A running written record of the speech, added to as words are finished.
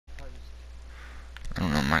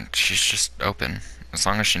she's just open. As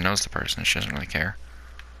long as she knows the person, she doesn't really care.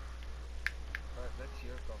 That's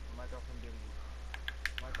your girlfriend.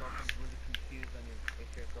 My girlfriend's really confused on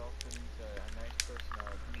if your girlfriend's a nice person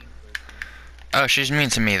or a mean person. Oh, she's mean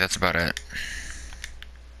to me, that's about it.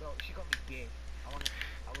 Bro, she called me gay. I was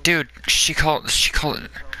Dude, she called,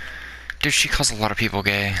 dude, she calls a lot of people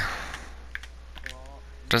gay. well,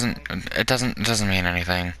 be Doesn't, nice to me. it doesn't mean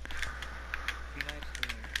anything. Be nice to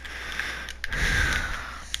me.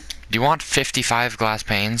 Do you want 55 glass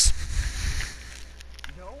panes?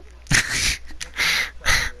 No? Make a house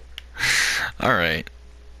out of it. Alright.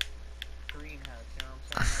 Greenhouse, you know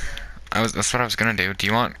what I'm saying, my guy? That's what I was gonna do. Do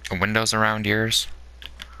you want windows around yours?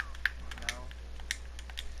 No.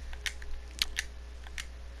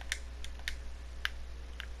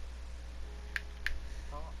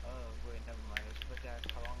 Wait, never mind. I was supposed to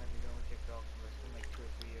ask how long have you been with your girlfriend? It's been like 2 or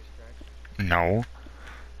 3 years stretch. No.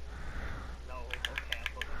 No, okay, I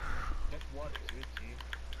thought just once, dude, see?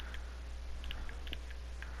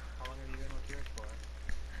 How long have you been with yours for?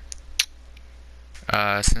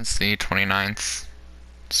 Since the 29th.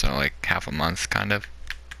 So, like, half a month, kind of.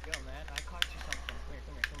 Yo, man, I caught you something. Come here,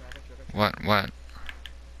 I got you. What? A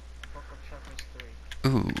book of sharpness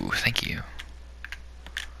 3. Ooh, thank you.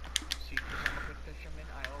 See, because I'm a good fisherman,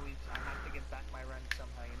 I have to get back my rent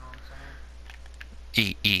somehow, you know what I'm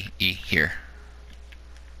saying? Here.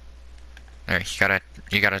 There,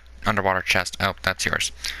 you got a underwater chest. Oh, that's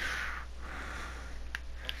yours.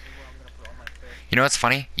 This is where I'm gonna put all my fish. You know what's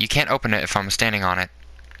funny? You can't open it if I'm standing on it.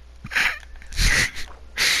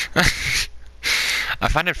 I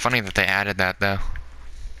find it funny that they added that, though.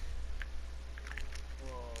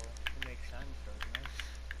 Well, it makes sense, doesn't it?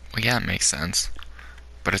 Well, yeah, it makes sense.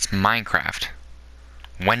 But it's Minecraft.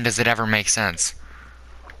 When does it ever make sense?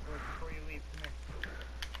 Wait, before you leave, come here.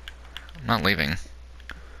 I'm not leaving.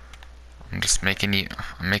 I'm just making you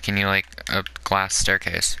like a glass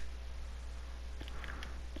staircase.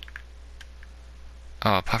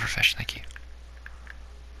 Oh, a pufferfish, thank you.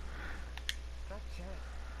 God damn it.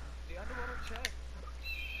 The underwater chest.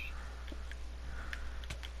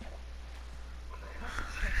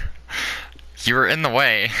 You were in the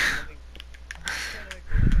way. I'm just trying to make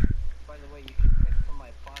a living. By the way, you can pick from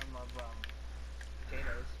my farm of,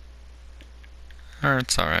 potatoes.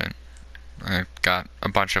 It's alright. I got a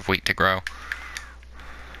bunch of wheat to grow.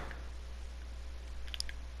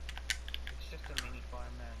 It's just a mini farm,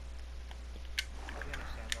 man. You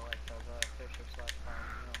understand the life of a fisher slash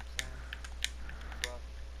farmer, you know what I'm saying? It's rough.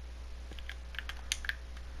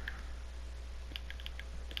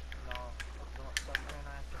 No, Sunshine, I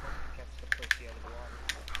have to help you catch the pussy out of the water.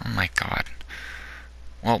 Oh my god.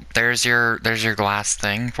 Well, there's your glass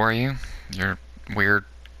thing for you. Your weird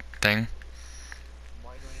thing.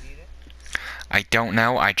 Why do I need it? I don't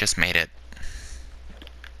know, I just made it.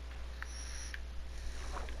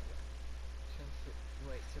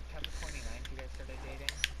 Wait, September 29th you guys started dating?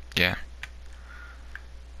 Yeah.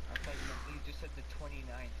 I thought you just said the 29th,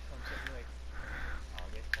 so I'm sitting like,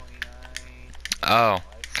 August 29th, Oh. July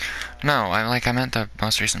 29th. No, I meant the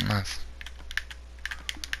most recent month.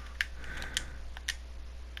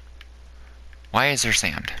 Why is there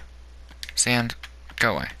sand? Sand,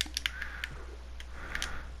 go away.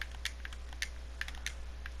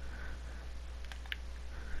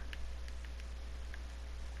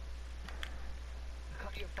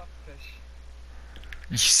 Caught you a pufferfish.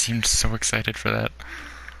 You seemed so excited for that.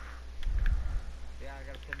 Yeah, I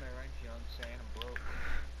gotta pay my rent, you know what I'm saying? I'm broke.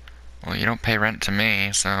 Well, you don't pay rent to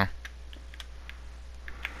me, so... Yeah,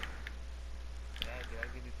 dude, I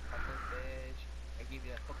give you pufferfish. I give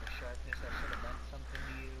you that book of sharpness that should have meant something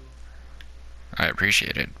to you. I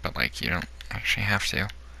appreciate it, but, like, you don't actually have to.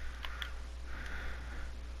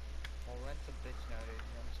 Well, rent's a bitch nowadays, you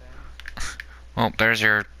know what I'm saying? Well, there's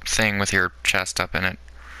your thing with your chest up in it.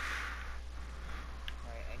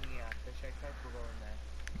 Alright, any fish I catch will go in there.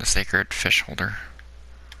 The sacred fish holder.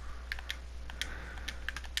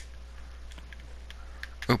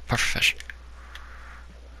 Ooh, pufferfish.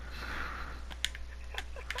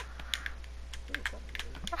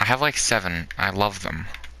 I have like 7. I love them.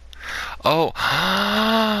 Oh!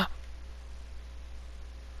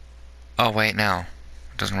 Oh, wait, no.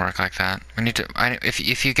 It doesn't work like that. We need to...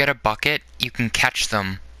 if you get a bucket, you can catch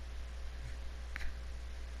them.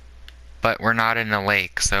 But we're not in a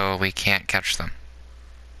lake, so we can't catch them.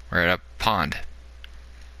 We're at a pond.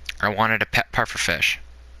 I wanted a pet pufferfish.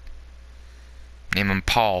 Name him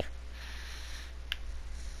Paul.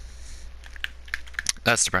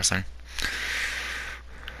 That's depressing. I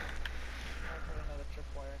put another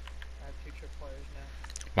tripwire. I have 2 tripwires now.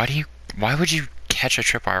 Why would you catch a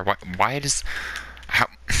tripwire? Why does... How...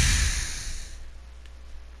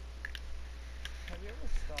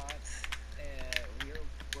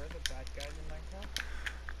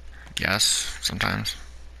 Yes, sometimes.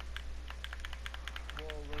 Well,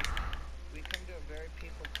 like, we come to a very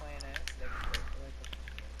peaceful planet, like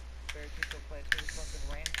a very peaceful place. We just fucking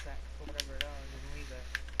ransack for whatever it owns and leave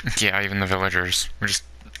it. Yeah, even the villagers. We just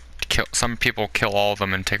kill. Some people kill all of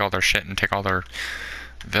them and take all their shit and take all their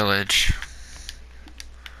village.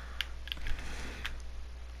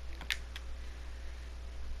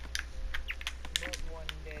 But one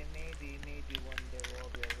day, maybe one day we'll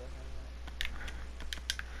be able to hang out.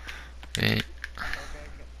 Eh,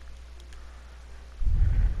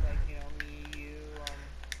 Like, you know, me,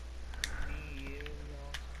 you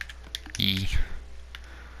know. E.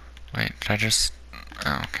 Wait, did I just...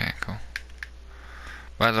 Oh, okay, cool.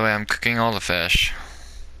 By the way, I'm cooking all the fish.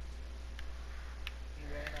 You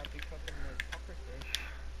better not be cooking the puffer fish.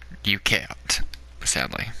 You can't,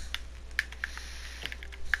 sadly.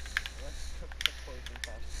 Let's cook the poison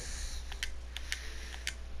pasta.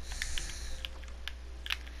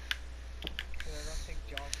 Because I don't think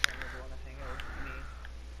Jocelyn would want to hang out with me.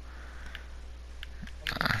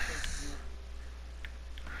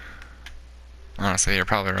 Honestly, you're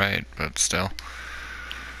probably right, but still.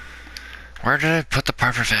 Where did I put the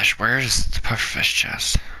pufferfish? Where's the pufferfish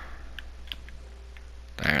chest?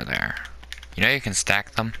 There. You know you can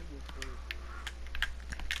stack them?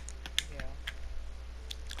 Yeah.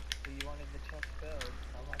 So you wanted the chest filled.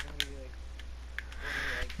 I'm not gonna give you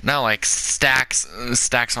like No, like stacks on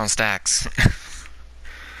stacks. stacks of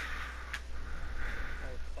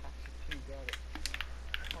two, got it.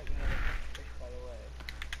 I thought you had a fish, by the way.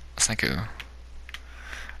 Thank you.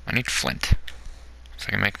 I need flint. So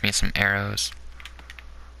I can make me some arrows.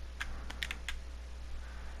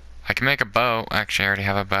 I can make a bow. Actually, I already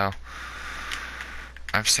have a bow.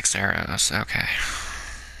 I have 6 arrows. Okay.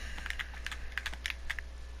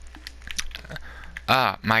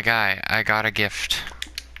 Ah, my guy. I got a gift.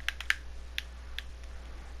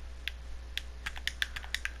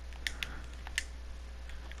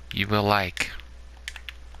 You will like.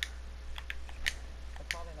 I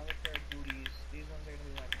found another pair of booties. These ones are gonna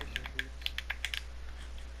be my fishing boots.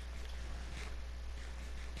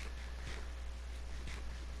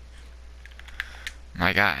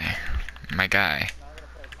 My guy. My guy. Now I got a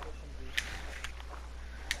pair of fishing boots.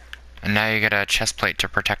 And now you get a chest plate to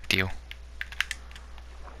protect you.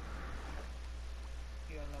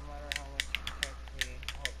 You know, no matter how much you protect me,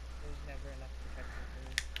 there's never enough protection for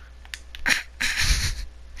me.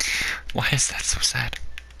 Why is that so sad?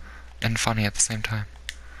 And funny at the same time.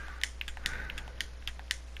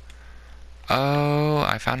 Oh,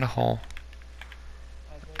 I found a hole.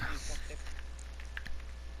 I told you, septic.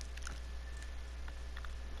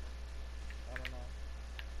 I don't know.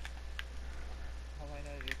 How I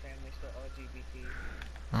know that your family's still LGBT.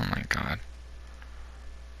 Oh my god.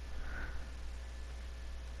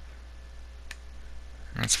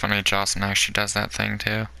 It's funny, Jocelyn actually does that thing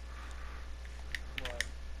too. What?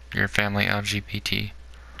 Your family LGBT.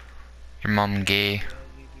 Your mom gay.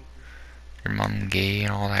 LGBT. Your mom gay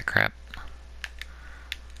and all that crap. Oh,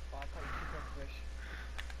 I caught you 2 fish.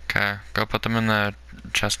 Okay, go put them in the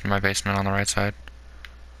chest in my basement on the right side.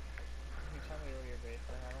 You tell me to go to your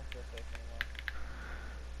basement. I don't feel safe anymore.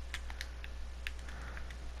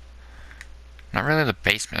 Not really the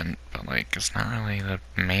basement, but like, it's not really the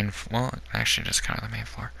main well, actually just kind of the main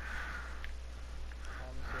floor.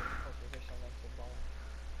 I'm seeing puffer fish on them, so don't.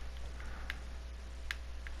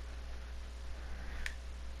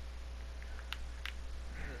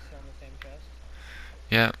 Is it still in the same chest?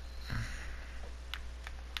 Yeah.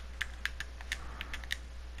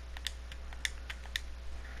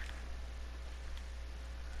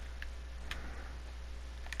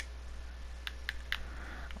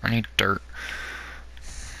 I need dirt.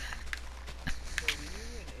 So do you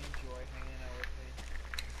even enjoy hanging out with me?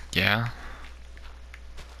 Yeah?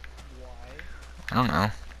 Why? I don't know.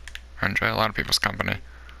 I enjoy a lot of people's company. Well,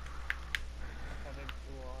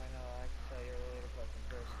 I know, I can tell you're a little fucking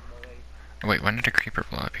person, but like, Wait, when did a creeper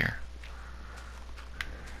blow up here?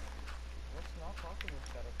 let's not talk about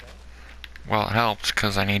that, okay? Well, it helps,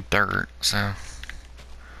 because I need dirt, so... Okay,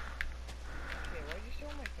 why'd you steal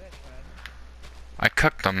my fish, man? I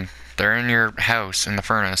cooked them. They're in your house, in the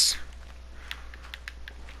furnace.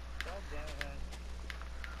 God damn it, man.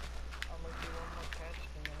 I'm gonna do one more catch,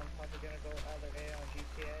 and then I'm probably gonna go either A on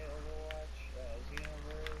GTA, Overwatch,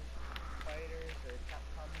 Xenoverse, Fighters, or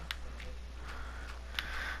Capcom Infinite.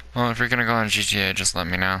 Well, if you're gonna go on GTA, just let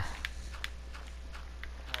me know.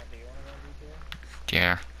 Oh, do you wanna go on GTA?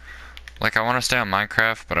 Yeah. Like, I want to stay on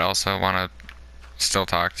Minecraft, but I also want to still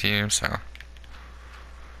talk to you, so...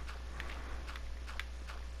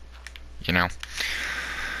 You know.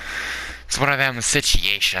 It's one of them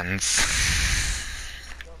situations.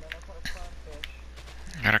 Yo, man, I caught a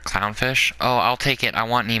I got a clownfish. Oh, I'll take it. I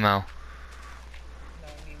want Nemo. No,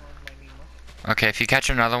 Nemo's my Nemo. Okay, if you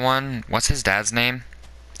catch another one, what's his dad's name?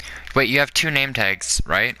 Wait, you have 2 name tags,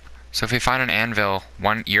 right? So if we find an anvil,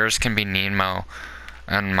 yours can be Nemo,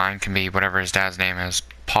 and mine can be whatever his dad's name is,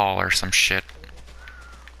 Paul or some shit.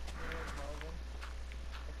 Nemo's Melvin.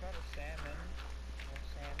 I caught a salmon. No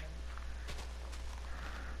salmon.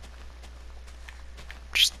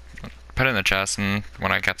 Just put it in the chest, and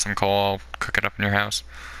when I get some coal, I'll cook it up in your house.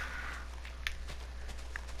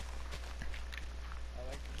 I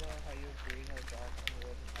like how you agreed how Jocelyn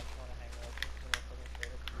wouldn't much want to hang out with me motherfucking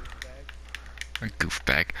straight up goose bag. A goof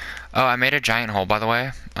bag. Oh, I made a giant hole, by the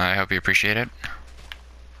way. I hope you appreciate it.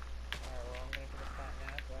 Alright, well, I'm gonna take a fat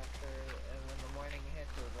nap after, and when the morning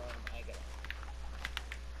hits is when I get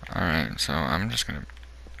up. Alright, so I'm just gonna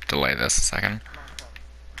delay this a second. Come on, come.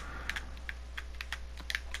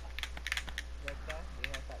 Like that? Do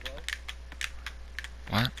you know what that was?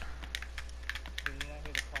 What? Did you not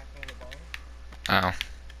hear the cracking of the bones? Oh.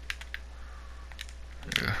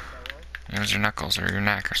 Did you know what that was? It was your knuckles or your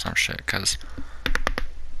neck or some shit, because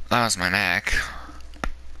that was my neck.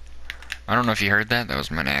 I don't know if you heard that. That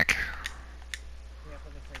was my neck. Yeah, for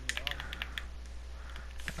the turn me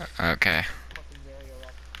on. Okay. Fucking very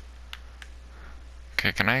erect.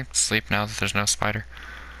 Okay, can I sleep now that there's no spider?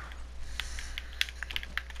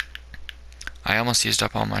 I almost used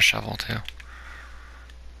up all my shovel, too.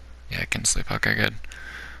 Yeah, I can sleep. Okay, good.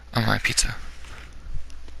 Oh, my pizza.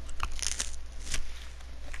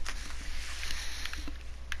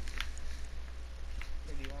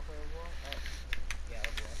 Hey, do you want to play Overwatch? Oh, yeah,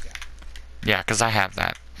 Overwatch, yeah. Yeah, because I have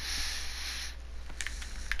that.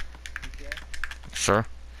 GTA? Sure.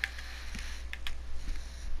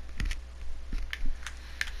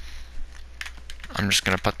 I'm just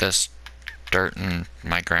gonna put this dirt in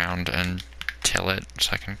my ground and till it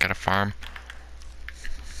so I can get a farm.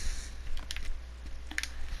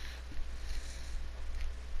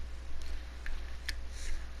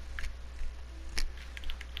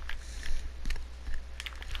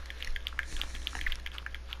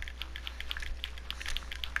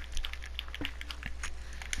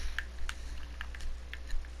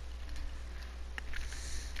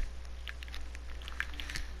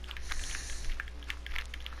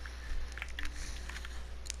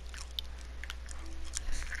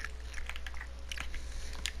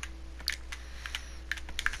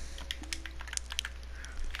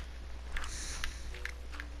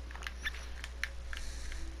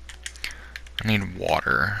 I need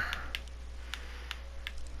water.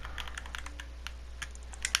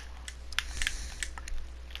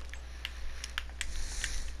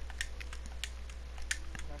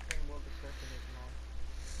 Nothing will the serpent is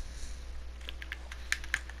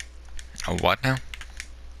A not. what now?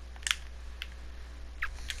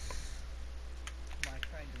 My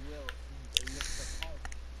friend Will looks at home.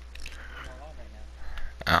 I'm not on right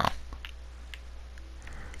now. Oh.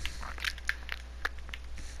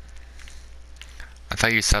 I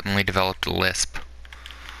thought you suddenly developed a lisp.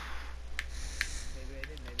 Maybe I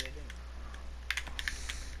did, maybe I didn't.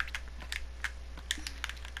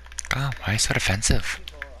 God, why is that offensive?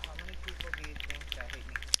 How many people do you think that hate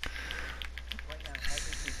me? Right now, as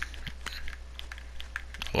we speak.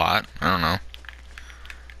 A lot? I don't know.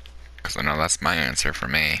 Because I know that's my answer for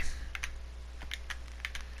me.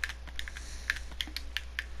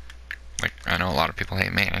 Like, I know a lot of people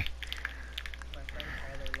hate me. My friend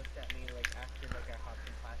Tyler looked at me like after like I hopped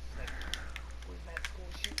in class. He's like, "Who's that school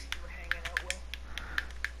shooter you were hanging out with?"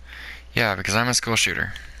 Yeah, because I'm a school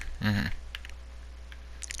shooter.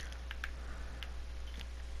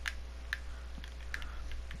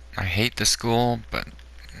 I hate the school, but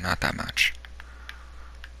not that much.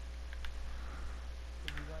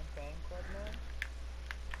 Did you join Fan Club now?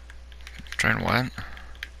 Join what?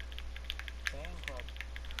 Fan Club.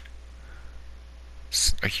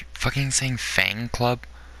 Are you fucking saying Fang Club?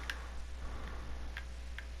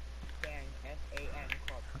 Fan, F-A-N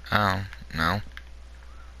Club. Oh, no.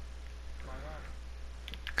 Why not?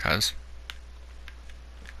 Cuz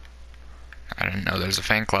I didn't know there's a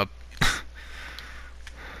fan club.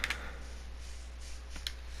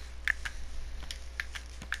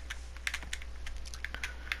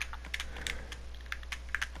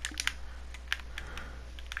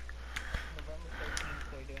 November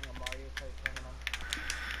 13th, they're doing a Mario Kart tournament.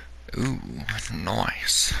 Ooh,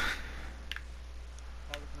 nice.